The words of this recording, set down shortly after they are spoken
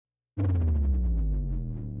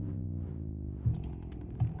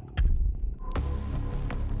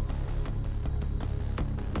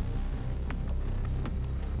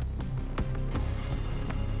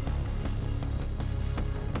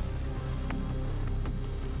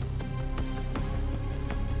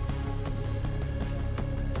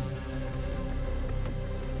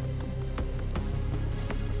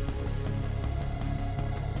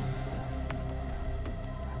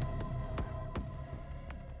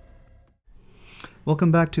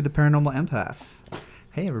Welcome back to the Paranormal Empath.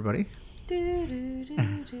 Hey, everybody.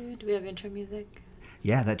 Do we have intro music?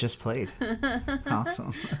 Yeah, that just played.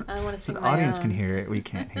 Awesome. I want to So sing the my audience own. can hear it. We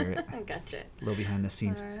can't hear it. Gotcha. A little behind the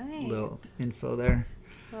scenes, All right. little info there.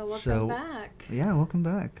 Well, welcome back. Yeah, welcome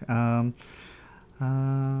back.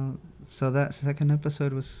 So that second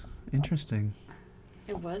episode was interesting.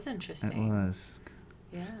 It was interesting. It was.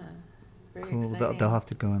 Yeah. Very Cool. exciting. They'll have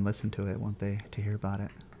to go and listen to it, won't they, to hear about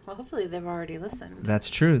it? Well, hopefully they've already listened. That's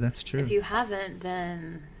true. That's true. If you haven't,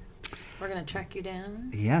 then we're going to track you down.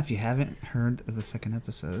 Yeah, if you haven't heard the second And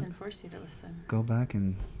episode, force you to listen. go back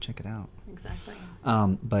and check it out. Exactly.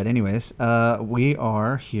 But anyways, we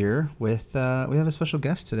are here with, we have a special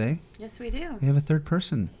guest today. Yes, we do. We have a third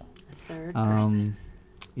person. A third person.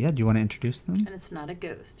 Yeah, do you want to introduce them? And it's not a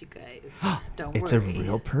ghost, you guys. Don't It's worry. a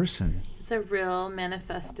real person. It's a real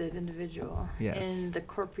manifested individual. Yes. In the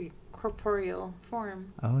corporeal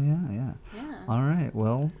form. Oh, yeah. Yeah. All right.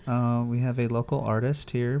 Well, we have a local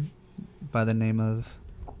artist here by the name of...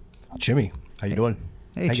 Jimmy. How you doing?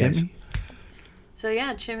 Hey, Hi, Jimmy. guys. So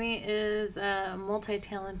yeah, Jimmy is a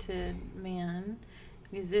multi-talented man,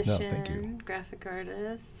 musician, thank you. graphic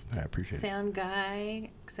artist, I appreciate it. sound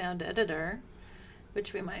guy, sound editor,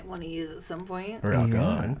 which we might want to use at some point. Or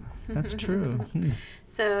alcohol. That's true.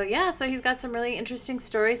 So yeah, so he's got some really interesting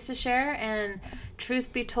stories to share, and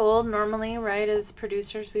truth be told, normally, right, as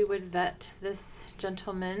producers, we would vet this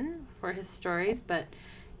gentleman for his stories, but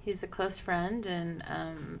he's a close friend, and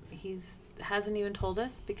hasn't even told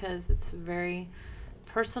us because it's very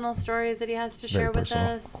personal stories that he has to share with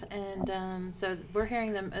us, and so we're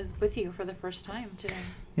hearing them as with you for the first time today.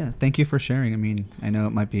 Yeah, thank you for sharing. I mean, I know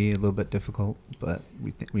it might be a little bit difficult, but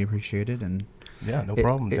we appreciate it, and Yeah, no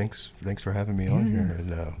problem. it- Thanks for having me on here,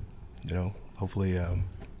 and hopefully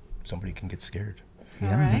somebody can get scared.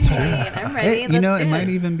 yeah, All right, that's true. I'm ready. Hey, Let's it do might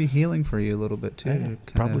even be healing for you a little bit too. Yeah,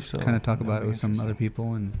 probably so. Kind of talk That'd about it be with some other interesting.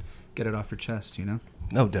 people and get it off your chest.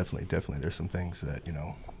 No, definitely. There's some things that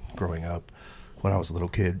growing up, when I was a little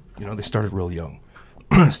kid, they started real young.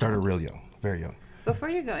 Very young. Before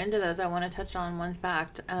you go into those, I want to touch on one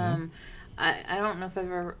fact. I don't know if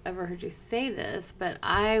I've ever heard you say this, but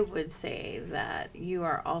I would say that you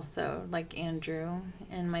are also, like Andrew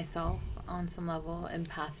and myself, on some level,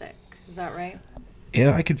 empathic. Is that right?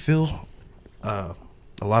 Yeah, I could feel a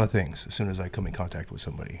lot of things as soon as I come in contact with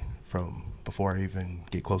somebody, from before I even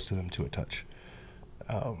get close to them to a touch.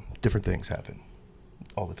 Different things happen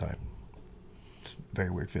all the time. It's very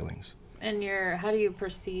weird feelings. And how do you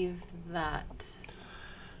perceive that?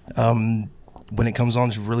 When it comes on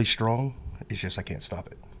really strong, it's just I can't stop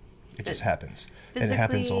it. It just happens. And it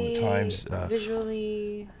happens all the times.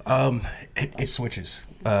 Visually? It switches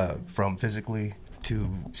from physically to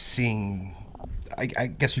seeing, I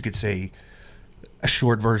guess you could say, a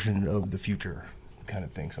short version of the future kind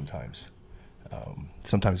of thing sometimes.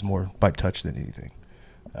 Sometimes more by touch than anything.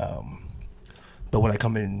 But when I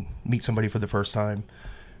come in and meet somebody for the first time,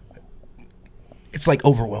 it's like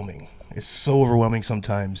overwhelming. It's so overwhelming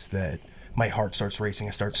sometimes that my heart starts racing.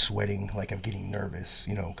 I start sweating like I'm getting nervous,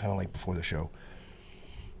 kind of like before the show.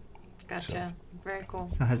 Gotcha. Very cool.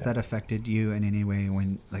 So has that affected you in any way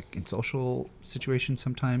when, like, in social situations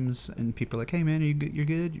sometimes, and people are like, "Hey, man, you're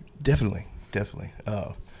good?" Definitely.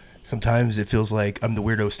 Sometimes it feels like I'm the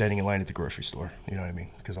weirdo standing in line at the grocery store. You know what I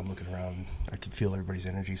mean? Because I'm looking around. I can feel everybody's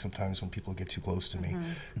energy sometimes when people get too close to me.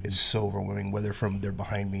 It's so overwhelming, whether they're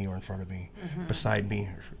behind me or in front of me, beside me,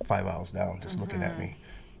 or 5 aisles down, just looking at me.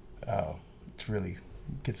 It's really,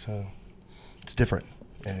 it's different.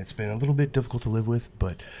 And it's been a little bit difficult to live with,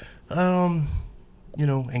 but,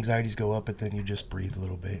 anxieties go up, but then you just breathe a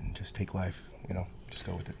little bit and just take life, just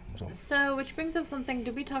go with it. So, which brings up something.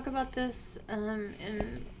 Did we talk about this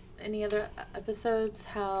in any other episodes?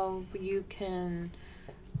 How you can,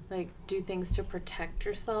 do things to protect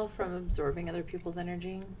yourself from absorbing other people's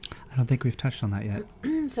energy? I don't think we've touched on that yet.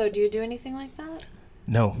 So, do you do anything like that?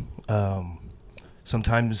 No.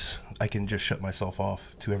 Sometimes I can just shut myself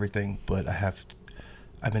off to everything, but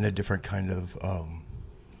I'm in a different kind of,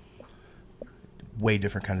 way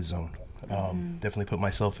different kind of zone. Definitely put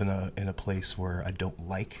myself in a place where I don't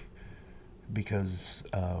like, because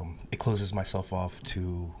it closes myself off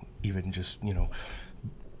to even just,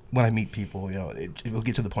 when I meet people, it will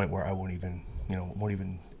get to the point where I won't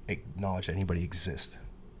even acknowledge that anybody exists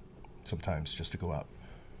sometimes, just to go out.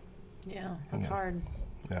 Yeah, that's Yeah. hard.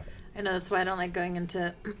 Yeah. I know, that's why I don't like going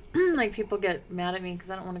into, like, people get mad at me because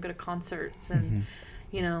I don't want to go to concerts and,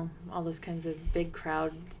 all those kinds of big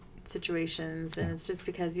crowd situations. And it's just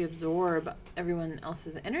because you absorb everyone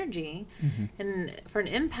else's energy. And for an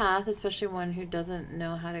empath, especially one who doesn't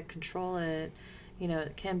know how to control it,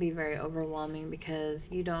 it can be very overwhelming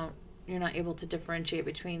because you're not able to differentiate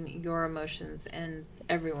between your emotions and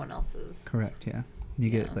everyone else's. Correct. Yeah. You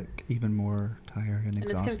get like even more tired and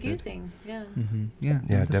exhausted. And it's confusing. Yeah. Yeah.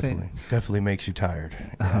 Yeah, definitely makes you tired.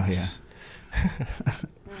 Oh Yes.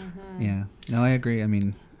 Yeah. No, I agree. I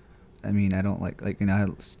mean, I don't like I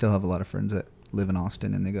still have a lot of friends that live in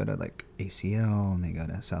Austin and they go to like ACL and they go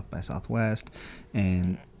to South by Southwest,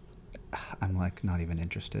 and I'm like not even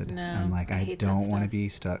interested. No, I'm like, I hate that don't want to stuff. be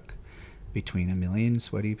stuck between a million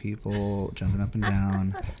sweaty people jumping up and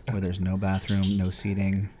down where there's no bathroom, no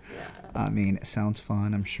seating. Yeah. I mean, it sounds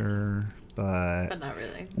fun, I'm sure, but Not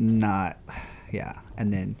really. not. Yeah.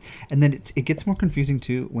 And then it gets more confusing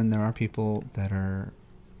too when there are people that are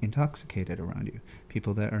intoxicated around you,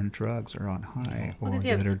 people that are on drugs or on high, or Because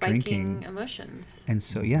you have that are spiking drinking. emotions. And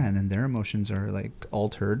so and then their emotions are like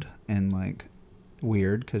altered and like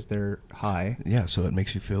weird because they're high. Yeah, so it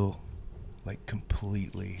makes you feel like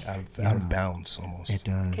completely out of bounds almost. It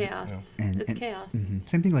does. Chaos. And- It's and- chaos.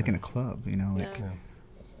 Same thing like in a club, like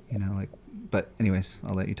Yeah. like. But anyways,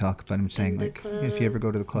 I'll let you talk. But I'm saying the like if you ever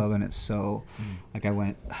go to the club and it's so like I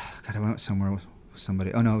went somewhere with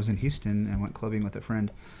somebody. Oh no, I was in Houston and I went clubbing with a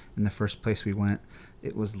friend. And the first place we went,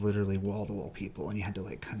 it was literally wall to wall people, and you had to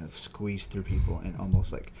like kind of squeeze through people and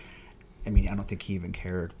almost like. I mean, I don't think he even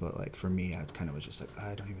cared, but like for me, I kind of was just like,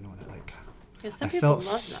 I don't even want to like. Yeah, some I people felt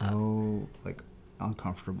love so like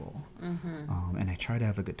uncomfortable, Mm-hmm. and I tried to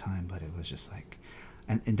have a good time, but it was just like,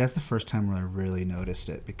 and that's the first time where I really noticed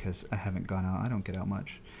it because I haven't gone out. I don't get out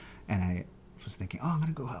much, and I was thinking, oh, I'm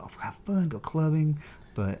gonna go have fun, go clubbing,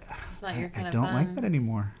 but not your kind I of don't like fun. that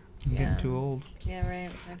anymore. I'm getting Yeah. too old. Yeah,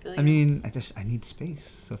 right. I feel you. I mean, I need space.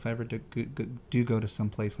 So if I ever do go to some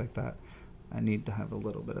place like that, I need to have a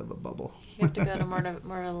little bit of a bubble. You have to go to more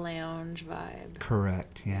of a lounge vibe.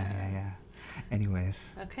 Correct. Yeah. Yes.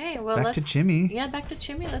 Anyways. Okay, well, Back let's... to Jimmy. Yeah, back to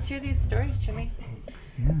Jimmy. Let's hear these stories, Jimmy.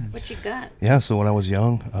 Yeah. What you got? Yeah, so when I was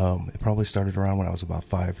young, it probably started around when I was about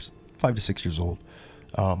 5 to 6 years old.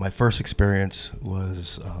 My first experience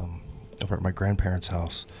was over at my grandparents'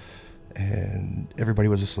 house, and everybody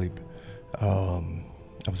was asleep.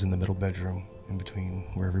 I was in the middle bedroom in between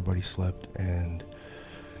where everybody slept, and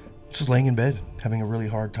just laying in bed, having a really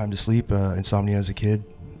hard time to sleep, insomnia as a kid,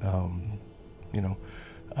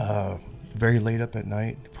 very late up at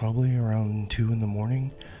night, probably around 2 in the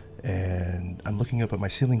morning, and I'm looking up at my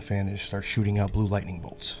ceiling fan and it starts shooting out blue lightning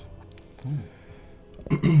bolts.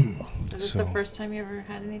 Is this the So- first time you ever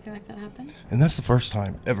had anything like that happen? And that's the first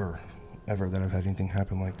time ever that I've had anything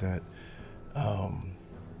happen like that. I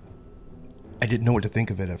didn't know what to think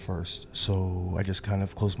of it at first, so I just kind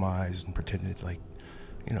of closed my eyes and pretended like,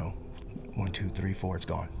 1, 2, 3, 4, it's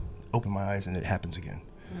gone. Open my eyes and it happens again.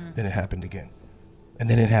 Then it happened again. And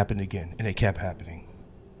then it happened again, and it kept happening.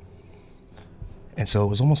 And so it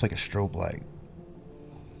was almost like a strobe light.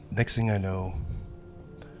 Next thing I know,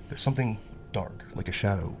 there's something dark, like a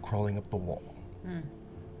shadow, crawling up the wall.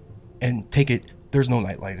 And there's no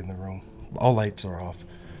nightlight in the room. All lights are off.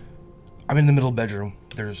 I'm in the middle bedroom.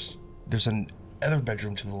 There's an other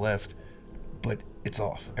bedroom to the left, but it's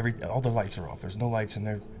off. All the lights are off. There's no lights in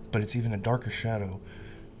there, but it's even a darker shadow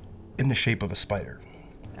in the shape of a spider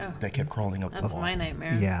Oh, that kept crawling up the that's wall. my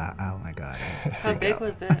nightmare. Yeah. Oh my God. How big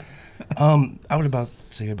was it? I would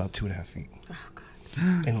say about 2.5 feet Oh,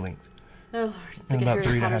 God. in length Oh, Lord. It's and like a about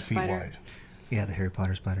Harry 3.5 Potter feet spider. wide. Yeah, the Harry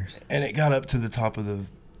Potter spiders. And it got up to the top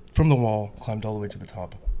from the wall, climbed all the way to the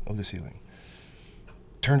top of the ceiling,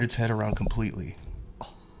 turned its head around completely,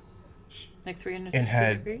 Like 360 and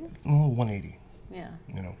had degrees? 180, Yeah.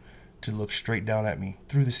 to look straight down at me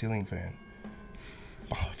through the ceiling fan,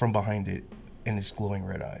 from behind it, and its glowing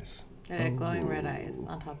red eyes. It had glowing red eyes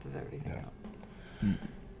on top of everything Yeah. else.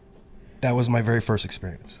 That was my very first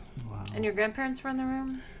experience. Wow. And your grandparents were in the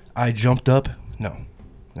room? I jumped up. No,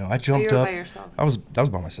 I Or jumped you were up. by yourself? I was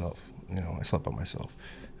by myself. I slept by myself.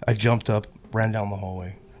 I jumped up, ran down the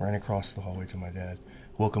hallway, ran across the hallway to my dad,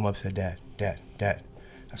 woke him up, said, "Dad, Dad, Dad."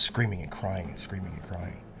 I was screaming and crying and screaming and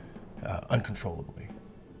crying, uncontrollably.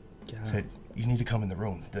 Yeah. Said, "You need to come in the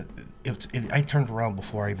room." I turned around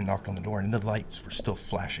before I even knocked on the door, and the lights were still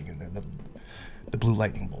flashing in there. The blue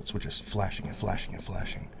lightning bolts were just flashing and flashing and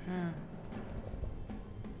flashing.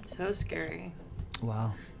 So scary.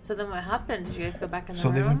 Wow. So then what happened? Did you guys go back in the So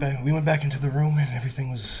room? they went back. We went back into the room, and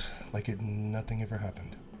everything was like nothing ever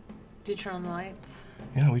happened. Did you turn on the lights?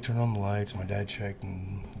 Yeah, we turned on the lights. My dad checked,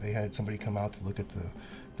 and they had somebody come out to look at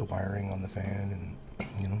the wiring on the fan,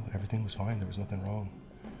 and everything was fine. There was nothing wrong.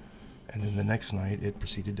 And then the next night, it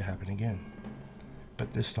proceeded to happen again.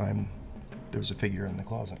 But this time, there was a figure in the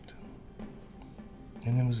closet,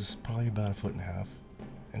 and it was probably about 1.5 feet,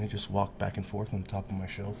 and it just walked back and forth on the top of my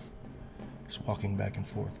shelf, just walking back and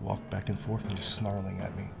forth, and just snarling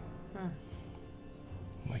at me,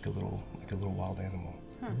 like a little wild animal.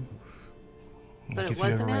 But Like it if you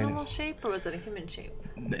was ever an ran animal shape, or was it a human shape?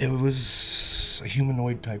 It was a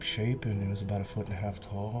humanoid type shape, and it was about 1.5 feet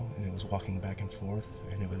tall, and it was walking back and forth,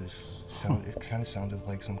 and it kind of sounded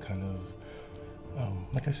like some kind of,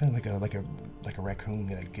 like I said, like a raccoon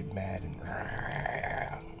that get mad and,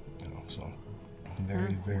 so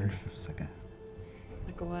very, very. For a second.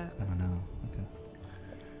 Like a what? I don't know. Like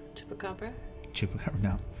a Chupacabra? chupacabra?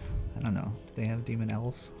 No. I don't know. Do they have demon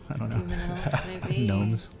elves? I don't know. Demon elves, maybe.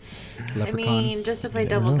 Gnomes. I Leprechaun. mean, just to play You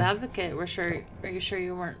never devil's know. advocate, are you sure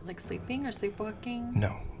you weren't like sleeping or sleepwalking?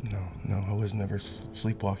 No. I was never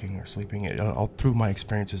sleepwalking or sleeping. All through my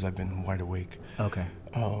experiences, I've been wide awake. Okay.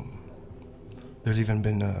 There's even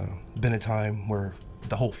been a time where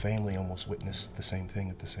the whole family almost witnessed the same thing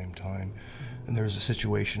at the same time, and there was a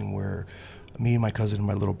situation where me and my cousin and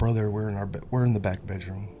my little brother we're in the back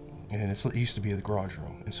bedroom, and it used to be the garage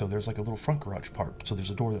room, and so there's like a little front garage part, so there's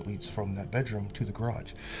a door that leads from that bedroom to the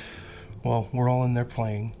garage. Well, we're all in there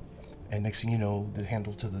playing, and next thing you know, the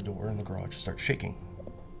handle to the door in the garage starts shaking,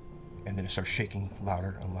 and then it starts shaking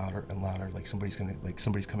louder and louder and louder, like somebody's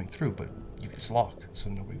coming through, but it's locked, so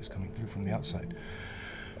nobody was coming through from the outside.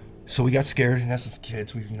 So we got scared, and as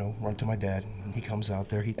kids, we run to my dad, and he comes out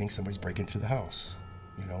there. He thinks somebody's breaking into the house,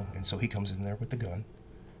 and so he comes in there with the gun,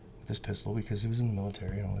 with his pistol, because he was in the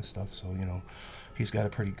military and all this stuff. So he's got a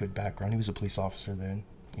pretty good background. He was a police officer then,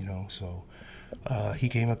 So he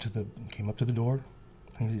came up to the door,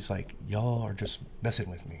 and he's like, "Y'all are just messing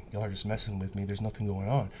with me. There's nothing going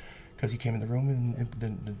on," because he came in the room, and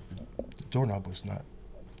the doorknob was not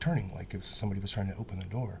turning, like if somebody was trying to open the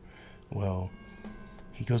door. Well,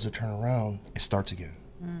 he goes to turn around, it starts again.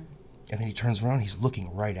 And then he turns around, he's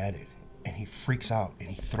looking right at it, and he freaks out, and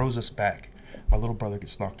he throws us back. My little brother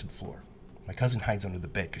gets knocked to the floor. My cousin hides under the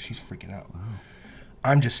bed because she's freaking out. Wow.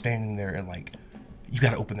 I'm just standing there and like, "You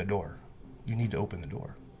got to open the door. You need to open the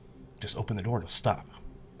door. Just open the door, it'll stop."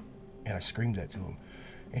 And I screamed that to him.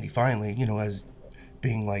 And he finally, as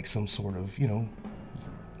being like some sort of,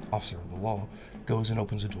 officer of the law, goes and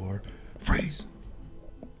opens the door. "Freeze!"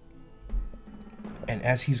 And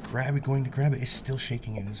as he's going to grab it, it's still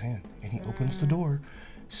shaking in his hand. And he opens the door,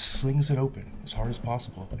 slings it open as hard as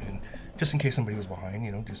possible. And just in case somebody was behind,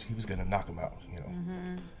 he was going to knock him out,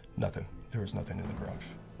 Nothing. There was nothing in the garage.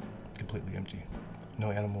 Completely empty.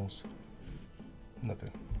 No animals.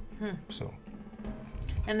 Nothing. So.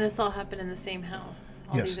 And this all happened in the same house?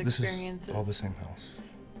 All Yes, these this experiences? is all the same house.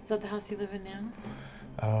 Is that the house you live in now?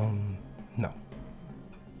 No.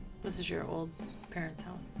 This is your old parents'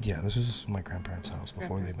 house? Yeah, this is my grandparents' house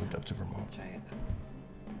before they moved up to Vermont. That's right.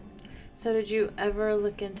 So did you ever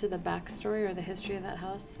look into the backstory or the history of that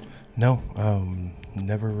house? No,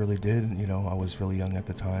 never really did. I was really young at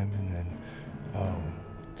the time, and then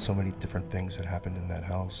so many different things had happened in that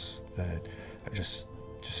house that I just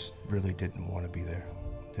really didn't want to be there.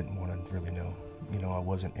 Didn't want to really know. I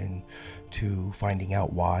wasn't into finding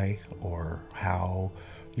out why or how,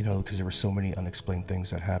 because there were so many unexplained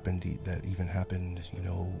things that happened, that even happened,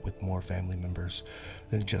 with more family members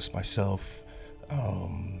than just myself.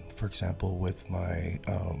 For example, with my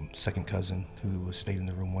second cousin, who stayed in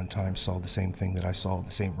the room one time, saw the same thing that I saw in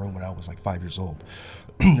the same room when I was like 5 years old.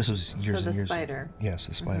 This was years and years. So the spider. Yes,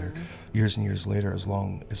 the spider. Years and years later, as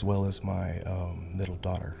well as my middle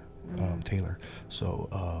daughter, Taylor.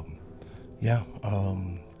 So,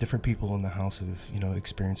 different people in the house have,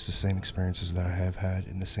 experienced the same experiences that I have had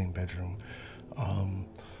in the same bedroom.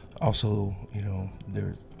 Also,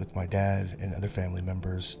 there with my dad and other family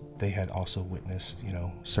members, they had also witnessed,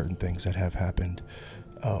 certain things that have happened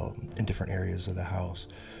in different areas of the house,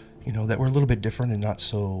 that were a little bit different and not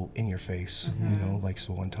so in your face. Like,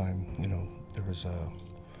 so one time, there was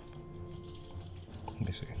let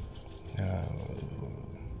me see.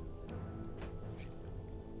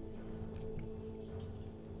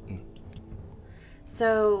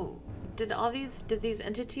 So did these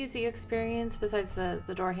entities that you experienced, besides the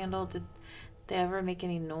door handle, did they ever make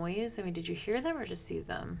any noise? I mean, did you hear them or just see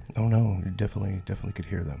them? Oh no, you definitely could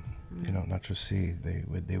hear them. Not just see.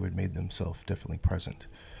 They would made themselves definitely present,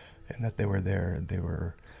 and that they were there. And they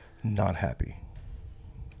were not happy.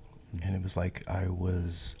 And it was like I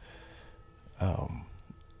was,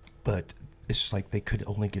 but it's just like they could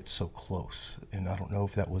only get so close. And I don't know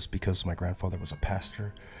if that was because my grandfather was a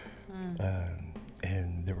pastor,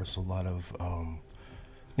 and there was a lot of,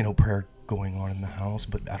 prayer going on in the house,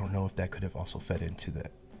 but I don't know if that could have also fed into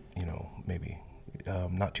that, maybe.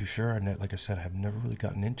 I'm not too sure. Like I said, I've never really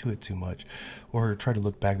gotten into it too much or tried to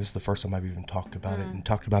look back. This is the first time I've even talked about it and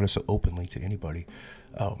talked about it so openly to anybody,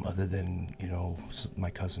 other than, my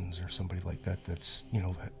cousins or somebody like that that's,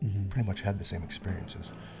 pretty much had the same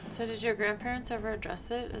experiences. So did your grandparents ever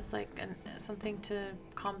address it as like something to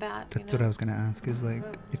combat? That's what I was going to ask is like,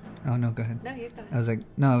 oh no, go ahead. No, you go ahead.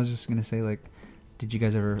 I was just going to say like, did you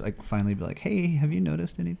guys ever like finally be like, hey, have you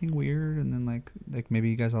noticed anything weird? And then like maybe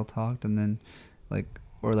you guys all talked and then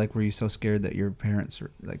or were you so scared that your parents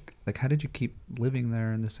were like how did you keep living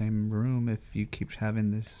there in the same room if you keep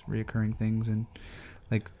having these reoccurring things? And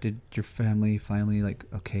like, did your family finally like,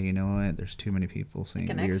 okay, you know what, there's too many people saying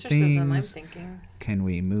like weird exorcism, things, I'm thinking. Can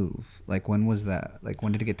we move? Like, when was that? Like,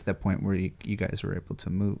 when did it get to that point where you guys were able to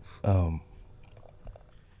move?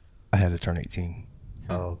 I had to turn 18.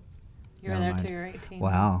 Oh, you were there till you were 18.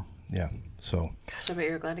 Wow. Yeah, so Gosh, I bet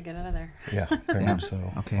you were glad to get out of there. yeah, very much so.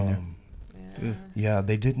 Okay. Yeah,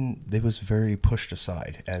 they was very pushed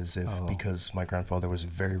aside as if because my grandfather was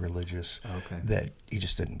very religious that he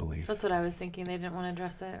just didn't believe. That's what I was thinking. They didn't want to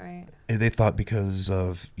address it, right? They thought because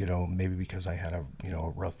of, maybe because I had a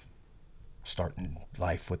rough start in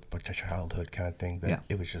life with my childhood kind of thing, that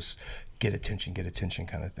it was just get attention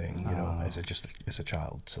kind of thing, as a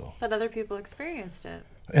child. So but other people experienced it.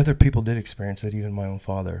 Other people did experience it, even my own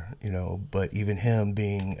father, but even him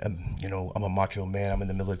being, I'm a macho man, I'm in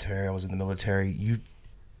the military, I was in the military,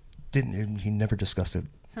 he never discussed it,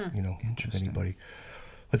 with anybody,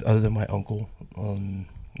 other than my uncle, and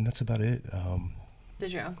that's about it.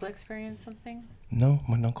 Did your uncle experience something? No,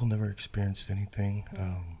 my uncle never experienced anything.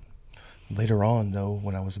 Later on, though,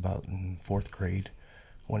 when I was about in 4th grade,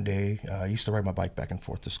 one day, I used to ride my bike back and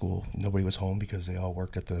forth to school. Nobody was home because they all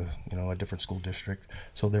worked at a different school district.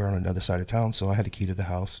 So they were on another side of town. So I had a key to the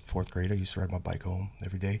house. 4th grade, I used to ride my bike home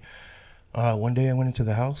every day. One day I went into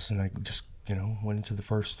the house and I just, went into the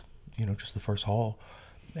first, just the first hall.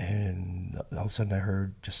 And all of a sudden I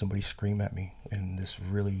heard just somebody scream at me in this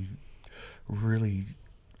really, really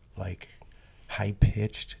like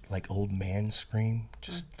high-pitched, like old man scream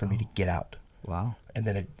just for me to get out. Wow. And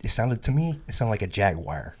then it sounded like a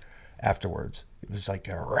jaguar afterwards. It was like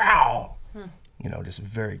a row, just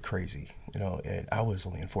very crazy, and I was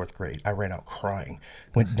only in 4th grade. I ran out crying,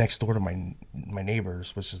 went next door to my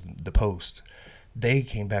neighbors, which is the Post. They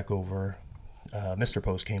came back over, Mr.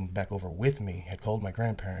 Post came back over with me, had called my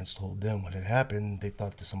grandparents, told them what had happened. They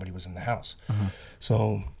thought that somebody was in the house.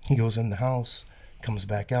 So he goes in the house, comes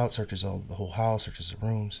back out, searches the whole house, searches the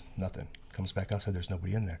rooms, nothing. Comes back outside, there's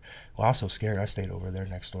nobody in there. Well, I was so scared, I stayed over there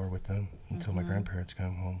next door with them until my grandparents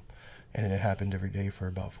came home. And then it happened every day for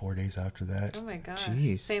about 4 days after that. Oh my gosh.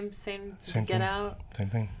 Jeez. Same Same get thing. out. Same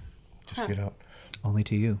thing. Just get out. Only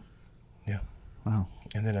to you. Yeah. Wow.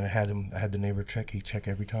 And then I had the neighbor check. He checked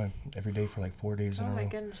every day for like 4 days in a row. Oh my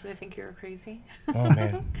goodness, they think you were crazy. Oh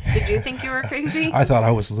man. Did you think you were crazy? I thought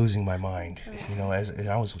I was losing my mind, and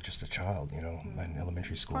I was just a child, in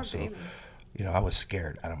elementary school. Poor so baby. I was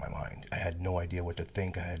scared out of my mind. I had no idea what to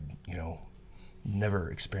think. I had, never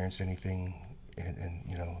experienced anything, and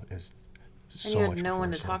as so and you had much no before,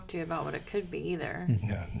 one to so. talk to about what it could be either.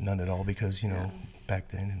 Yeah, none at all, because, back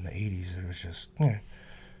then in the 80s, it was just,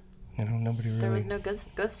 nobody really. There was no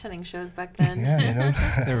ghost hunting shows back then.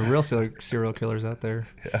 Yeah, There were real serial killers out there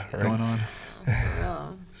going on. For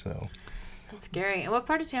real. So. That's scary. And what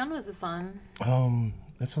part of town was this on?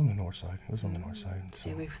 It's on the north side. It was on the north side.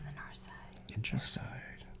 Stay away from the north side. Interesting.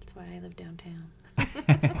 That's why I live downtown.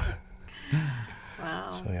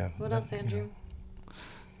 Wow. So, yeah, What else, Andrew?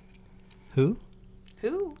 Who?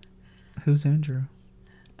 Who's Andrew?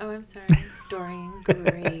 Oh, I'm sorry. Dorian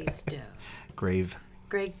Greystone. Grave.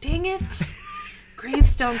 Greg, dang it.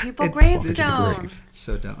 Gravestone, people. Gravestone. Grave.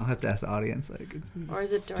 So dumb. I'll have to ask the audience. Like, it's Or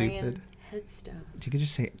is it stupid. Dorian Headstone? You could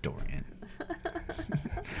just say Dorian.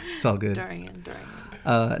 It's all good. Dorian.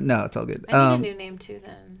 No, it's all good. I need a new name too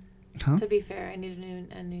then. Huh? To be fair, I need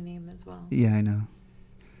a new name as well. Yeah, I know.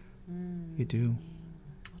 You do.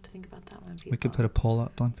 I'll have to think about that one, people. We could put a poll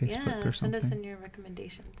up on Facebook or send something. us in your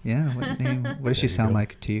recommendations. Yeah, what name? What does she There you sound go.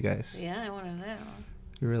 like to you guys? Yeah, I want to know.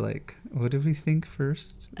 We were like, what did we think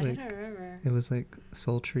first? I Like, don't remember. it was like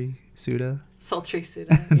sultry Suda. Sultry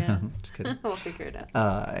Suda, yeah. No, just kidding. We'll figure it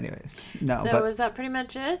out. Anyways, no, So but was that pretty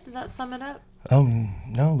much it? Did that sum it up?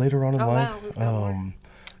 No, later on in Oh, wow, life, we've got more.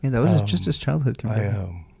 yeah, that was just his childhood. I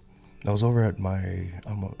Kimberly. I was over at at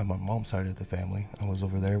my mom's side of the family. I was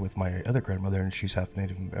over there with my other grandmother, and she's half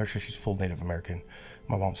Native, actually she's full Native American.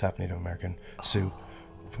 My mom's half Native American, Sioux,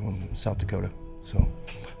 from South Dakota. So,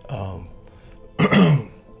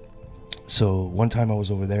 so one time I was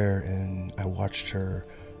over there and I watched her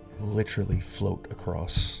literally float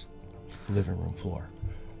across the living room floor.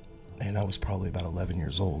 And I was probably about 11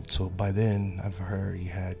 years old. So by then, I've heard he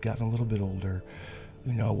had gotten a little bit older.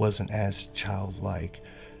 You know, I wasn't as childlike,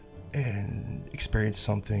 and experienced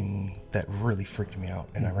something that really freaked me out.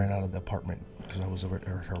 And I ran out of the apartment because I was over at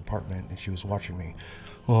her apartment and she was watching me.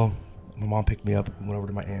 Well, my mom picked me up and went over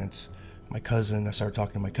to my aunt's. My cousin, I started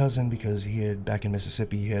talking to my cousin because he had, back in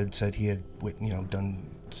Mississippi, he had said he had, you know,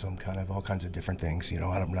 done some kind of, all kinds of different things. You know,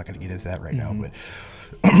 I'm not going to get into that right now, but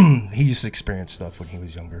he used to experience stuff when he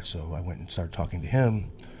was younger. So I went and started talking to him,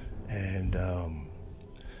 and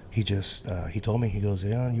he just, he told me, he goes,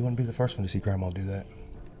 yeah, you wouldn't be the first one to see Grandma do that.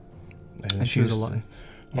 And she was alive.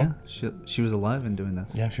 Yeah, she was alive and doing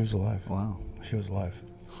this. Yeah, she was alive. Wow. She was alive.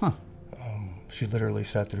 Huh. She literally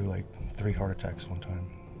sat through like 3 heart attacks one time,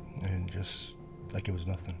 and just like it was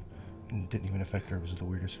nothing. And it didn't even affect her. It was the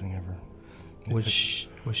weirdest thing ever. Was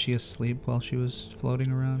she asleep while she was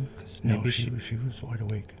floating around? 'Cause No, maybe she was wide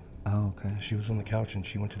awake. Oh, okay. She was on the couch and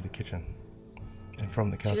she went to the kitchen, and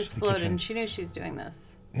from the couch She just to the floated kitchen. and she knew she was doing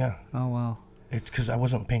this. Yeah. Oh, wow. It's because I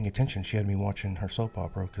wasn't paying attention. She had me watching her soap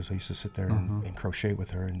opera because I used to sit there and crochet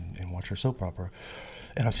with her and watch her soap opera.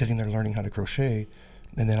 And I'm sitting there learning how to crochet,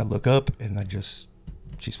 and then I look up and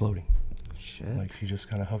she's floating. Shit. Like she just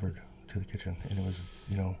kind of hovered to the kitchen, and it was,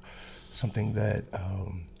 you know, something that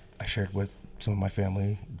I shared with some of my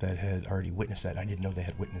family that had already witnessed that. I didn't know they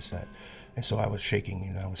had witnessed that, and so I was shaking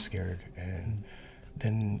and I was scared. And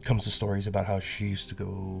then comes the stories about how she used to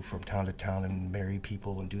go from town to town and marry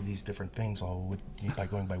people and do these different things, all by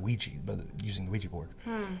going by Ouija, by using the Ouija board.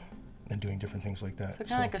 And doing different things like that. So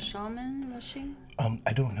kind of like a shaman, was she?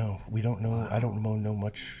 I don't know. We don't know. I don't know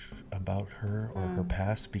much about her or her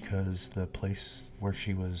past because the place where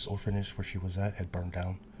she was, orphanage where she was at, had burned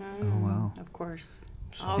down. Oh, wow. Of course.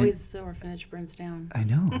 So- Always the orphanage burns down. I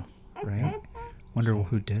know, right? Wonder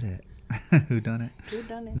who did it. Who done it? Who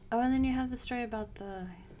done it? Oh, and then you have the story about the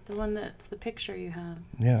one that's the picture you have.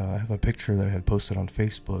 Yeah, I have a picture that I had posted on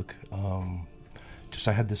Facebook.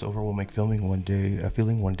 I had this overwhelming feeling one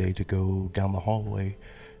day to go down the hallway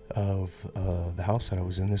of the house that I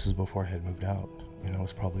was in. This is before I had moved out. You know, I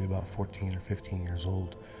was probably about 14 or 15 years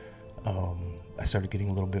old. I started getting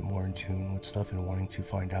a little bit more in tune with stuff and wanting to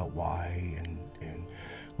find out why and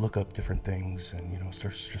look up different things, and, you know,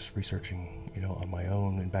 start just researching, you know, on my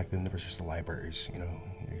own. And back then there was just the libraries, you know.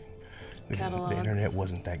 The internet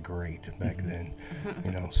wasn't that great back then,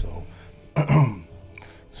 you know, so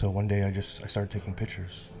so one day I started taking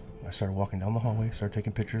pictures. I started walking down the hallway, started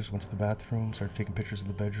taking pictures, went to the bathroom, started taking pictures of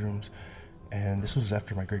the bedrooms. And this was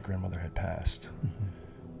after my great-grandmother had passed.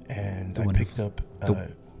 And I picked up...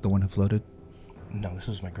 the one who floated? No, this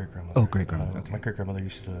was my great-grandmother. Oh, great-grandmother, okay. My great-grandmother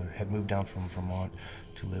had moved down from Vermont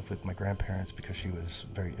to live with my grandparents because she was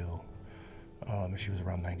very ill. She was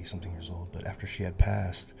around 90-something years old. But after she had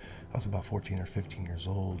passed, I was about 14 or 15 years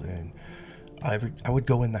old, and I would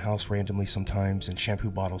go in the house randomly sometimes, and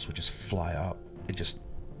shampoo bottles would just fly out. It just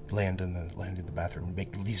land in the bathroom and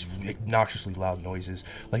make these obnoxiously loud noises,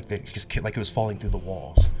 like it was falling through the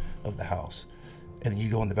walls of the house. And then you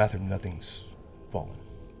go in the bathroom, nothing's falling.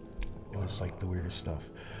 It was like the weirdest stuff.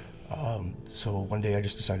 So one day I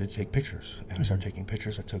just decided to take pictures, and I started taking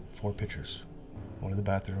pictures. I took 4 pictures, one of the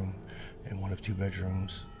bathroom, and one of 2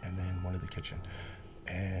 bedrooms, and then one of the kitchen.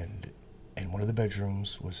 And in one of the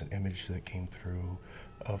bedrooms was an image that came through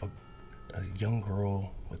of a young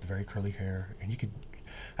girl with very curly hair, and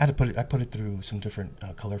I put it through some different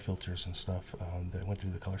color filters and stuff that went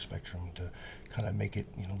through the color spectrum to kind of make it,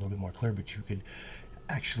 you know, a little bit more clear, but you could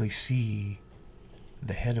actually see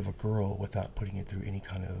the head of a girl without putting it through any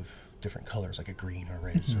kind of different colors, like a green or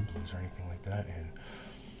reds or blues or anything like that. And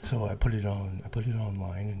so I put it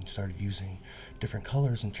online and started using different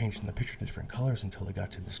colors and changing the picture to different colors until I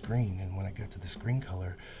got to this green. And when I got to this green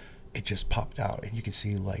color, it just popped out, and you could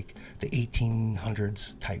see like the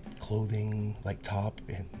 1800s type clothing, like top,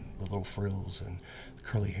 and the little frills and the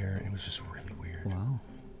curly hair, and it was just really weird. Wow.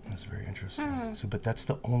 It was very interesting. So, but that's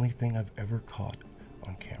the only thing I've ever caught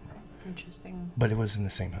on camera. Interesting. But it was in the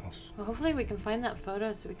same house. Well, hopefully we can find that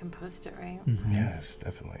photo so we can post it, right? Yes,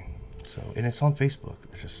 definitely. So, and it's on Facebook.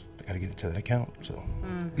 It's just I got to get it to that account. So,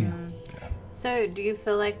 Yeah. So do you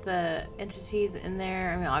feel like the entities in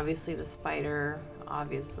there, I mean, obviously the spider,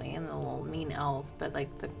 obviously, and the little mean elf, but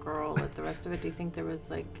like the girl, like the rest of it, do you think there was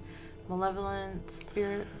like malevolent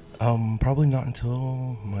spirits? Probably not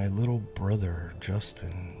until my little brother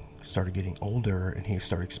Justin started getting older and he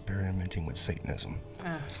started experimenting with Satanism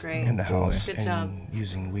Oh, great. in the house Good and job.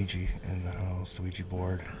 using Ouija in the house, the Ouija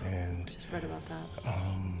board, and Just read about that.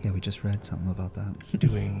 Yeah, we just read something about that.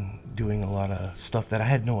 doing a lot of stuff that I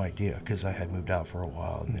had no idea because I had moved out for a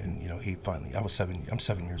while, and then he finally. I'm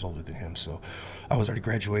 7 years older than him, so I was already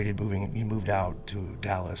graduated, he moved out to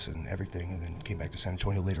Dallas and everything, and then came back to San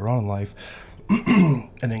Antonio later on in life,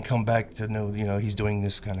 and then come back to know he's doing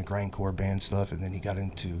this kind of grindcore band stuff, and then he got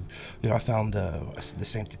into I found the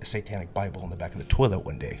Satanic Bible in the back of the toilet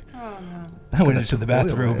one day. Oh, no. I went into the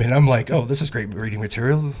bathroom toilet. and I'm like, oh, this is great reading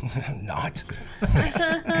material. Not.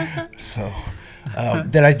 So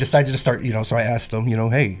then I decided to start, so I asked him,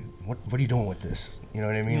 hey, what are you doing with this? You know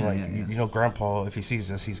what I mean? Yeah, yeah. Grandpa, if he sees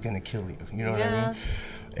this, he's going to kill you. You know what I Yeah. mean?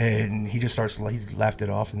 And he just he laughed it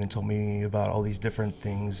off and then told me about all these different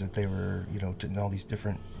things that they were, all these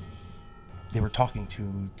different, they were talking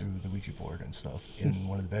to through the Ouija board and stuff in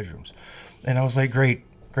one of the bedrooms. And I was like, great.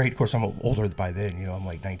 Of course, I'm older by then, I'm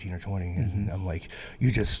like 19 or 20. And I'm like,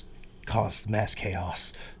 you just caused mass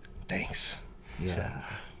chaos. Thanks. Yeah. So,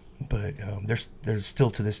 but there's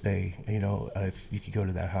still to this day, if you could go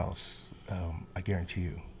to that house, I guarantee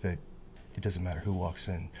you that it doesn't matter who walks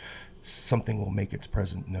in, something will make its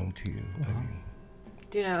presence known to you. I mean,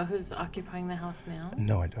 Do you know who's occupying the house now?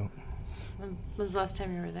 no, I don't. When's the last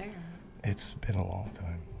time you were there? It's been a long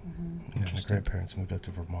time. Mm-hmm. Yeah, my grandparents moved up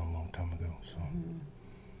to Vermont a long time ago, so.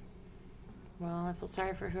 Well, I feel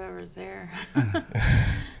sorry for whoever's there.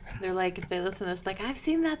 They're like, if they listen to this, like, I've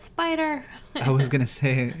seen that spider. I was gonna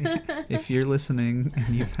say, if you're listening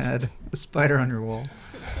and you've had a spider on your wall,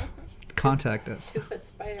 contact us. 2-foot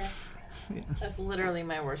spider. Yeah. That's literally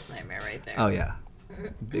my worst nightmare right there. Oh yeah,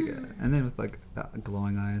 big, and then with like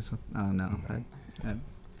glowing eyes. Oh no,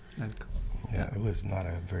 Yeah, it was not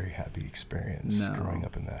a very happy experience No. growing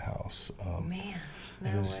up in that house. Man,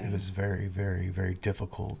 It was very, very, very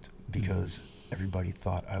difficult because everybody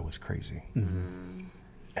thought I was crazy.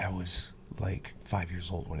 I was like 5 years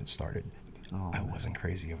old when it started. Oh, I man. wasn't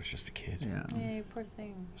crazy. I was just a kid. Yeah. Yay, poor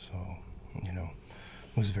thing. So, it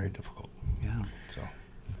was very difficult. Yeah. So,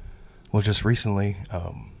 well, just recently,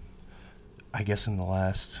 I guess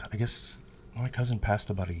my cousin passed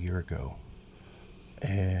about a year ago,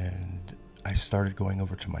 and I started going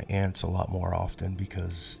over to my aunt's a lot more often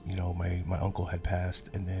because, my uncle had passed,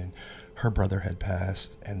 and then her brother had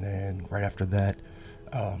passed, and then right after that,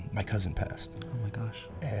 my cousin passed. Oh my gosh.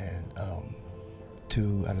 And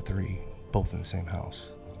 2 out of 3, both in the same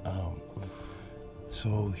house.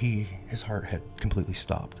 So his heart had completely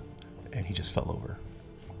stopped, and he just fell over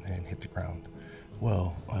and hit the ground.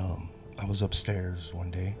 Well, I was upstairs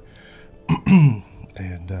one day,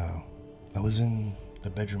 and I was in the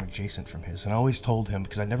bedroom adjacent from his, and I always told him,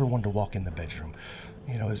 because I never wanted to walk in the bedroom,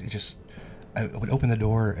 I would open the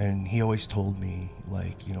door, and he always told me,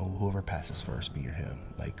 like, whoever passes first, me or him,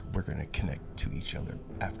 like, we're going to connect to each other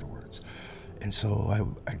afterwards. And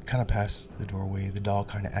so I kind of passed the doorway. The dog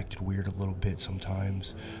kind of acted weird a little bit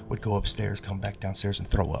sometimes, would go upstairs, come back downstairs, and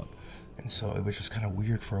throw up. And so it was just kind of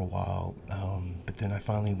weird for a while. But then I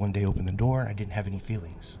finally one day opened the door, and I didn't have any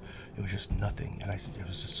feelings. It was just nothing. And I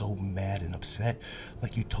was just so mad and upset.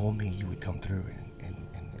 Like, you told me you would come through and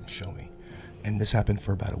show me. And this happened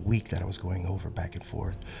for about a week that I was going over back and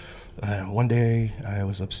forth. One day I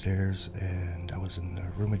was upstairs and I was in the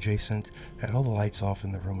room adjacent, had all the lights off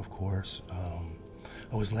in the room, of course.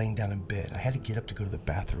 I was laying down in bed. I had to get up to go to the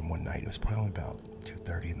bathroom one night. It was probably about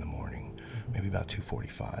 2:30 in the morning, maybe about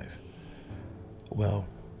 2:45. Well,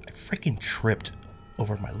 I freaking tripped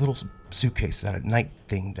over my little suitcase, that night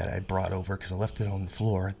thing that I brought over, because I left it on the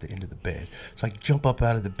floor at the end of the bed. So I jump up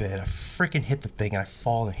out of the bed, I freaking hit the thing, and I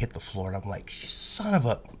fall and hit the floor, and I'm like, son of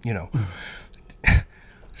a,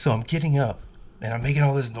 So I'm getting up, and I'm making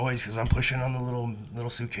all this noise because I'm pushing on the little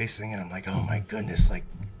suitcase thing, and I'm like, oh my goodness, like,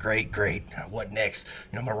 great, what next?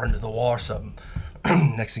 I'm gonna run to the wall or something.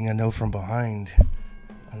 Next thing I know, from behind,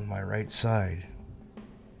 on my right side,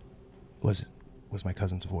 was my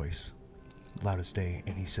cousin's voice, loud as day,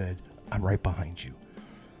 and he said, I'm right behind you.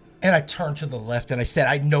 And I turned to the left, and I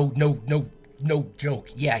said, no joke.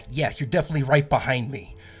 Yeah, you're definitely right behind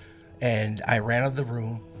me. And I ran out of the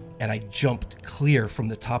room, and I jumped clear from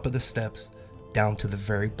the top of the steps down to the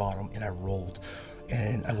very bottom, and I rolled.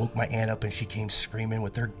 And I woke my aunt up, and she came screaming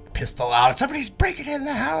with her pistol out. Somebody's breaking in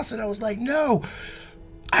the house. And I was like, no,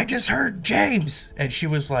 I just heard James. And she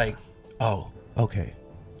was like, oh, okay.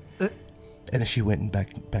 And then she went and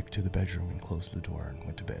back to the bedroom and closed the door and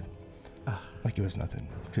went to bed. Like it was nothing,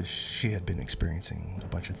 because she had been experiencing a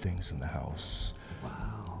bunch of things in the house.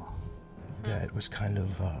 Wow. that was kind of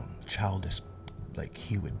childish, like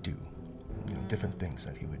he would do, different things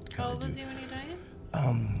that he would How kind old of was do. he when he died?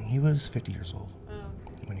 He was 50 years old Oh.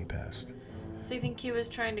 when he passed. So you think he was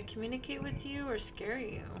trying to communicate with you or scare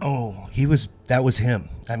you? Oh, that was him.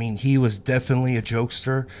 I mean, he was definitely a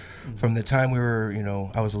jokester from the time we were,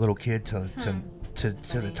 I was a little kid to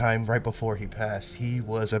the time right before he passed. He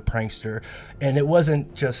was a prankster. And it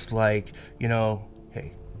wasn't just like,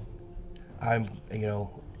 hey, I'm,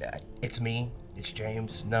 it's me, it's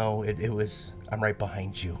James. No, it was, I'm right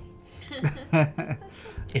behind you.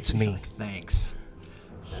 It's me. Thanks.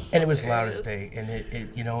 And it was loud as day, and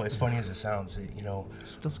it as funny as it sounds,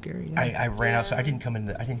 Still scary. Yeah. I ran outside. I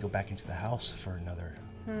didn't go back into the house for another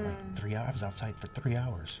like 3 hours. I was outside for 3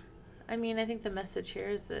 hours. I mean, I think the message here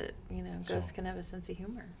is that, ghosts can have a sense of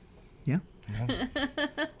humor. Yeah. No.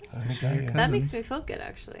 Let me tell you. That makes me feel good,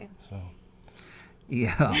 actually. So.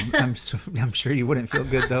 Yeah, I'm sure you wouldn't feel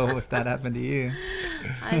good though if that happened to you.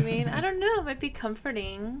 I mean, I don't know. It might be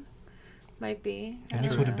comforting. Might be. And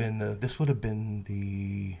this would have been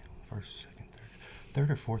the first, second, third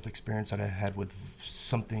or fourth experience that I had with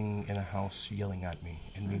something in a house yelling at me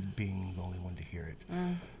and me being the only one to hear it.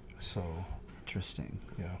 So Interesting.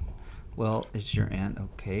 yeah. Well, is your aunt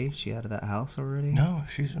okay? Is she out of that house already? No,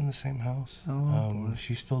 she's in the same house. Oh, boy.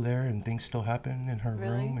 She's still there, and things still happen in her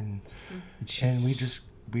Really? room, and she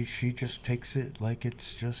just takes it like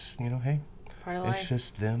it's just hey, Part of it's life.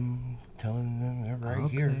 just them telling them they're right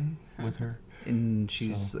here with her. And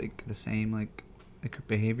she's like the same, like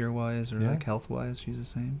behavior wise or like health wise, she's the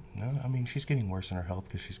same. No, I mean she's getting worse in her health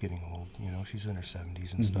because she's getting old. She's in her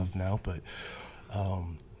 70s and stuff now, but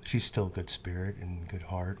she's still good spirit and good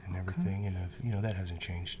heart and everything, and that hasn't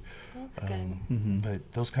changed. That's good.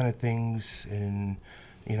 But those kind of things, and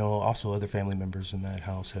also other family members in that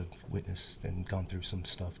house have witnessed and gone through some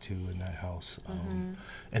stuff too in that house.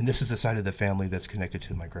 And this is the side of the family that's connected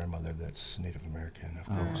to my grandmother that's Native American, of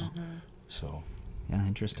course. So. Yeah,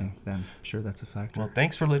 interesting. I'm sure that's a factor. Well,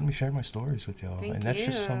 thanks for letting me share my stories with y'all. Thank and that's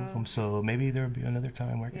just some of you. them. So maybe there'll be another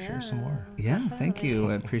time where I can share some more. Yeah, thank you.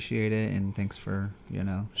 I appreciate it, and thanks for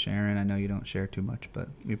sharing. I know you don't share too much, but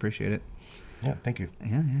we appreciate it. Yeah, thank you.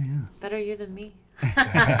 Yeah. Better you than me.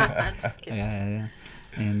 Just kidding. Yeah.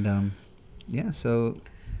 And so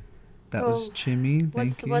that was Chimmy.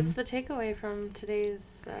 Thank you. What's the takeaway from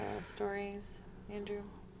today's stories, Andrew?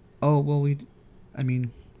 Oh well, I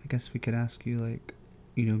guess we could ask you, like,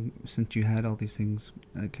 since you had all these things,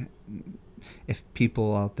 like, if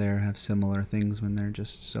people out there have similar things when they're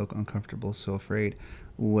just so uncomfortable, so afraid,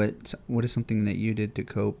 what is something that you did to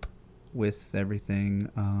cope with everything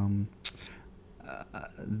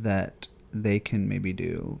that they can maybe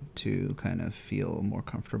do to kind of feel more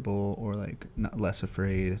comfortable or like not less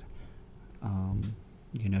afraid?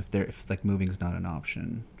 If like moving's not an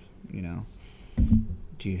option,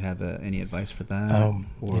 do you have any advice for that? I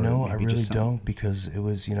really don't, because it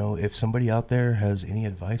was, if somebody out there has any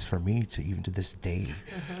advice for me to even to this day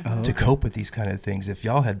to cope with these kind of things, if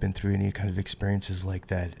y'all had been through any kind of experiences like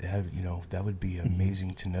that, that would be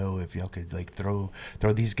amazing to know. If y'all could like throw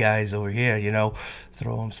these guys over here,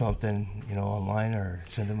 throw them something, online, or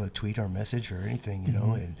send them a tweet or a message or anything,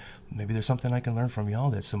 and maybe there's something I can learn from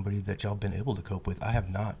y'all. That's somebody that y'all been able to cope with. I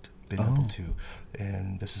have not been able to,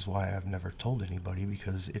 and this is why I've never told anybody,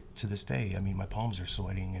 because to this day, my palms are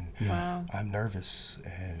sweating and Wow. I'm nervous,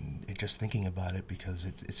 and just thinking about it, because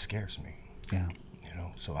it scares me. Yeah.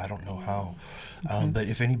 So I don't know how, but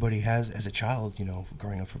if anybody has, as a child,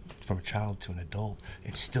 growing up from a child to an adult,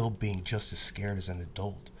 and still being just as scared as an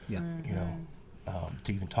adult, Yeah.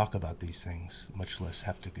 to even talk about these things, much less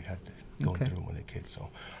have to go through them when a kid.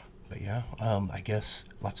 So, but yeah, I guess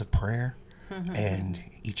lots of prayer. And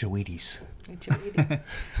eat your Wheaties.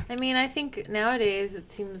 I think nowadays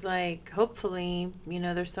it seems like, hopefully,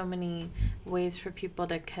 there's so many ways for people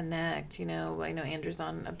to connect. I know Andrew's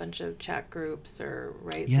on a bunch of chat groups or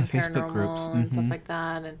some Facebook paranormal groups and stuff like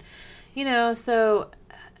that, and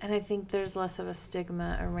and I think there's less of a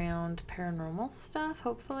stigma around paranormal stuff,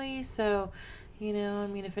 hopefully. So,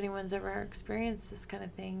 if anyone's ever experienced this kind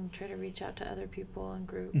of thing, try to reach out to other people and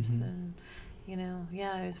groups and.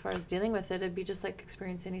 As far as dealing with it, it'd be just like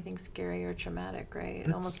experiencing anything scary or traumatic, right?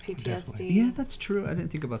 Almost PTSD. Definitely. Yeah, that's true. I didn't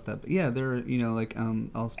think about that. But yeah, there are,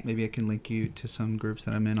 maybe I can link you to some groups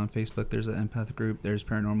that I'm in on Facebook. There's an empath group, there's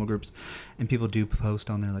paranormal groups, and people do post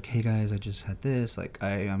on there like, hey guys, I just had this, like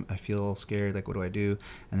I feel scared, like what do I do?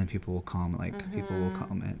 And then people will comment, people will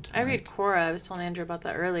comment. I read Quora. I was telling Andrew about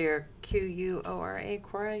that earlier. Quora.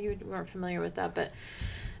 Quora. You weren't familiar with that, but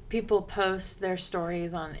people post their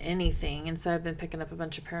stories on anything, and so I've been picking up a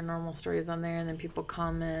bunch of paranormal stories on there, and then people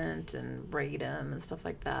comment and rate them and stuff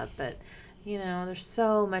like that. But you know, there's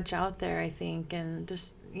so much out there, I think, and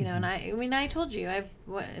just, you know, and I mean, I told you, I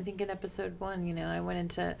think in episode 1, you know, I went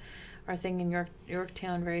into our thing in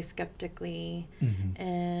Yorktown very skeptically,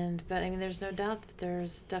 but I mean, there's no doubt that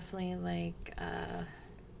there's definitely like,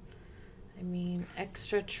 I mean,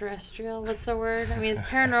 extraterrestrial, what's the word? I mean, it's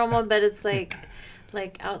paranormal, but it's like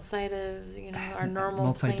outside of, you know, our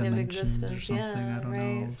normal plane of existence. Or something, yeah, I don't right.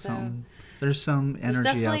 know. So There's some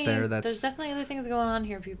energy out there there's definitely other things going on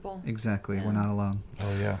here, people. Exactly. Yeah. We're not alone.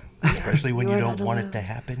 Oh, yeah. Especially when You you are don't not want alone. it to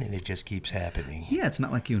happen and it just keeps happening. Yeah, it's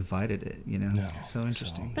not like you invited it, you know. No. It's so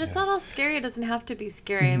interesting. But it's not all scary. It doesn't have to be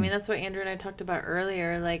scary. I mean, that's what Andrew and I talked about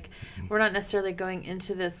earlier. Like, we're not necessarily going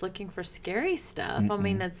into this looking for scary stuff. I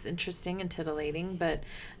mean, that's interesting and titillating, but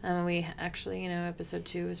we actually, you know, episode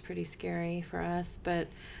 2 was pretty scary for us. But,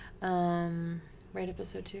 right,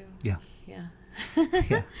 episode 2? Yeah. Yeah.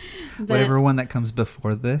 Yeah. But- Whatever one that comes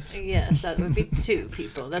before this. Yes, that would be 2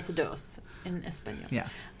 people. That's dos in Espanol. Yeah.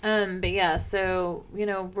 But yeah, so, you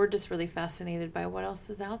know, we're just really fascinated by what else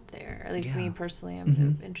is out there. At least me Yeah. personally,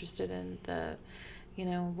 I'm interested in the, you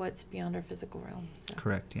know, what's beyond our physical realm. So.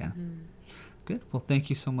 Correct, yeah. Good. Well, thank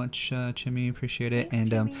you so much, Chimmy. Appreciate it.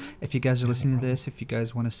 Thanks, and Jimmy. if you guys are listening to this, if you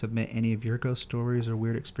guys want to submit any of your ghost stories or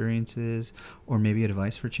weird experiences, or maybe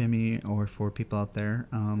advice for Chimmy or for people out there,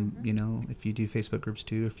 you know, if you do Facebook groups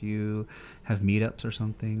too, if you have meetups or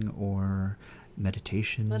something, or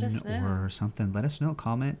meditation Let us know. or something, let us know.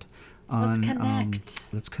 Comment Let's on connect.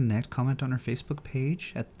 let's connect. Comment on our Facebook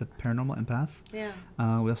page at The Paranormal Empath.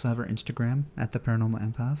 Yeah. We also have our Instagram at The Paranormal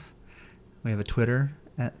Empath. We have a Twitter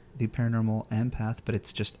at The Paranormal Empath, but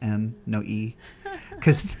it's just M, no E,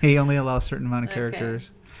 because they only allow a certain amount of Okay.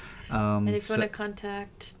 characters. And if you want to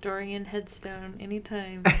contact Dorian Headstone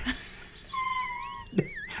anytime.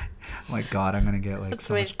 Oh my God, I'm gonna get like That's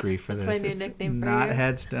so my- much grief for that's this. my new It's nickname for not you.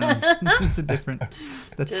 Headstone. It's a different.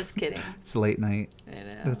 That's Just kidding. It's late night. I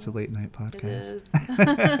know. That's a late night It podcast.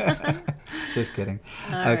 is. Just kidding.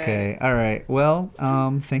 All Okay. All right. Well,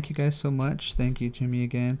 thank you guys so much. Thank you, Jimmy,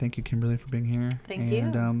 again. Thank you, Kimberly, for being here. Thank you.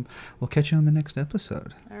 And we'll catch you on the next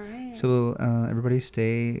episode. All right. So everybody,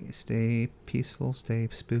 stay peaceful, stay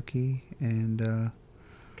spooky, and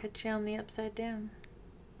Catch you on the upside down.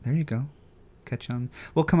 there you go. Catch on.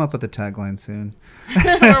 We'll come up with a tagline soon.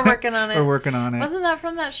 We're working on it. We're working on it. Wasn't that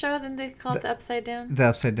from that show? Then they called it the Upside Down. The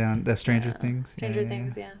upside down, the Stranger Yeah. Things. Stranger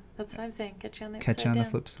Things. Yeah, that's what I'm saying. Catch you on the Catch upside you on down. the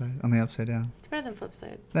flip side, on the upside down. It's better than flip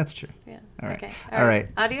side. That's true. Yeah. All right. Okay. All right.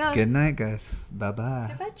 Adios. Good night, guys. Bye bye.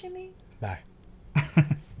 Say bye, Jimmy. Bye.